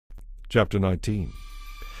Chapter 19.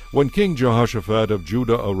 When King Jehoshaphat of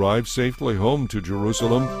Judah arrived safely home to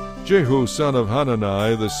Jerusalem, Jehu son of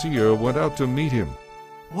Hanani the seer went out to meet him.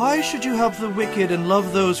 "Why should you help the wicked and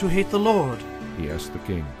love those who hate the Lord?" he asked the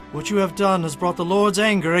king. "What you have done has brought the Lord's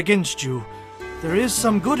anger against you. There is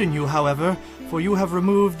some good in you, however, for you have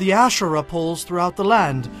removed the Asherah poles throughout the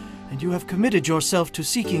land, and you have committed yourself to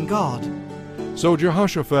seeking God." So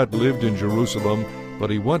Jehoshaphat lived in Jerusalem, but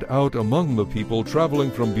he went out among the people, traveling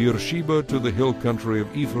from Beersheba to the hill country of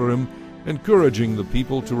Ephraim, encouraging the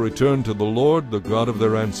people to return to the Lord, the God of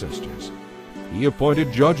their ancestors. He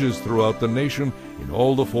appointed judges throughout the nation in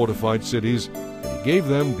all the fortified cities, and he gave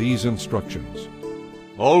them these instructions.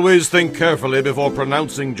 Always think carefully before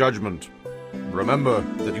pronouncing judgment. Remember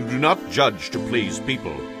that you do not judge to please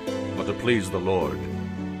people, but to please the Lord.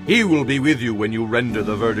 He will be with you when you render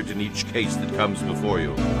the verdict in each case that comes before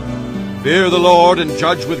you. Fear the Lord and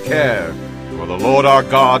judge with care, for the Lord our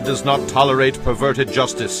God does not tolerate perverted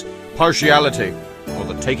justice, partiality, or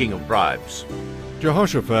the taking of bribes.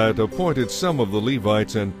 Jehoshaphat appointed some of the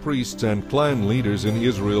Levites and priests and clan leaders in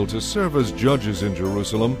Israel to serve as judges in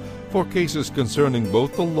Jerusalem for cases concerning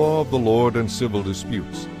both the law of the Lord and civil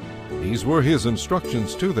disputes. These were his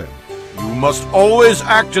instructions to them. You must always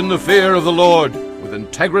act in the fear of the Lord, with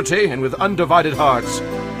integrity and with undivided hearts.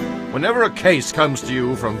 Whenever a case comes to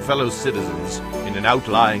you from fellow citizens in an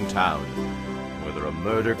outlying town, whether a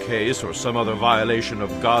murder case or some other violation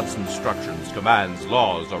of God's instructions, commands,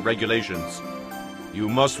 laws, or regulations, you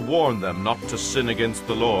must warn them not to sin against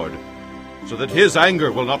the Lord, so that his anger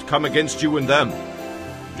will not come against you and them.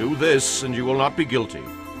 Do this, and you will not be guilty.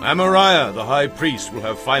 Amariah, the high priest, will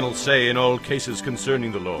have final say in all cases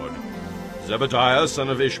concerning the Lord. Zebediah, son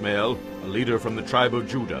of Ishmael, a leader from the tribe of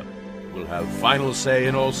Judah, will have final say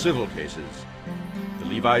in all civil cases.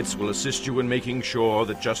 The Levites will assist you in making sure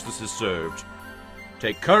that justice is served.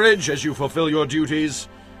 Take courage as you fulfill your duties,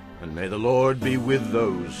 and may the Lord be with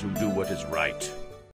those who do what is right.